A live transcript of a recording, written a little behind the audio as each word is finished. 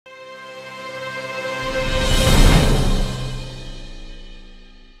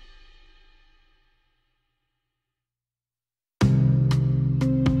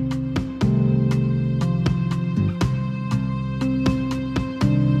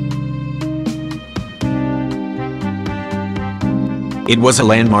It was a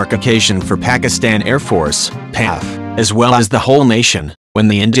landmark occasion for Pakistan Air Force, PAF, as well as the whole nation, when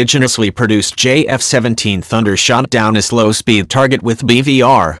the indigenously produced JF-17 Thunder shot down a slow-speed target with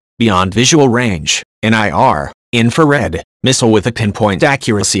BVR, Beyond Visual Range, NIR, infrared, missile with a pinpoint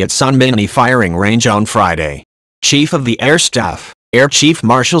accuracy at Sonmiani firing range on Friday. Chief of the Air Staff, Air Chief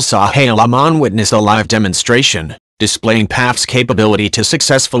Marshal Sohail Aman witnessed a live demonstration, displaying PAF's capability to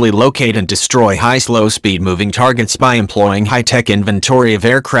successfully locate and destroy high slow-speed moving targets by employing high-tech inventory of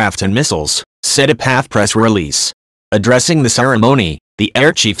aircraft and missiles, said a PAF press release. Addressing the ceremony, the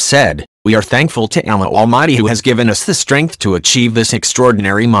Air Chief said, "We are thankful to Allah Almighty who has given us the strength to achieve this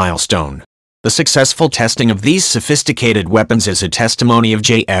extraordinary milestone. The successful testing of these sophisticated weapons is a testimony of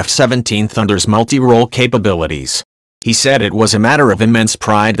JF-17 Thunder's multi-role capabilities." He said it was a matter of immense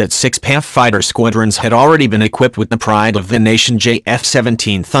pride that 6 PAF fighter squadrons had already been equipped with the pride of the nation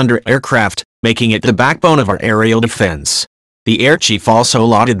JF-17 Thunder aircraft, making it the backbone of our aerial defense. The Air Chief also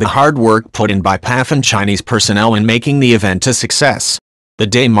lauded the hard work put in by PAF and Chinese personnel in making the event a success. The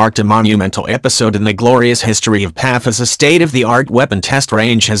day marked a monumental episode in the glorious history of PAF as a state-of-the-art weapon test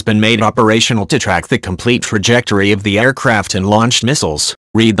range has been made operational to track the complete trajectory of the aircraft and launched missiles,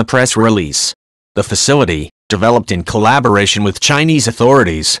 read the press release. The facility, developed in collaboration with Chinese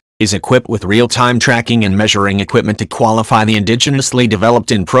authorities, is equipped with real-time tracking and measuring equipment to qualify the indigenously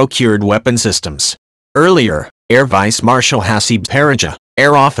developed and procured weapon systems. Earlier, Air Vice Marshal Hasib Paraja,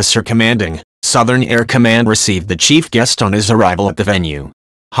 Air Officer Commanding, Southern Air Command received the chief guest on his arrival at the venue.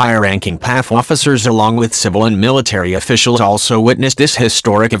 Higher-ranking PAF officers along with civil and military officials also witnessed this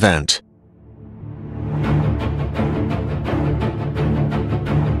historic event.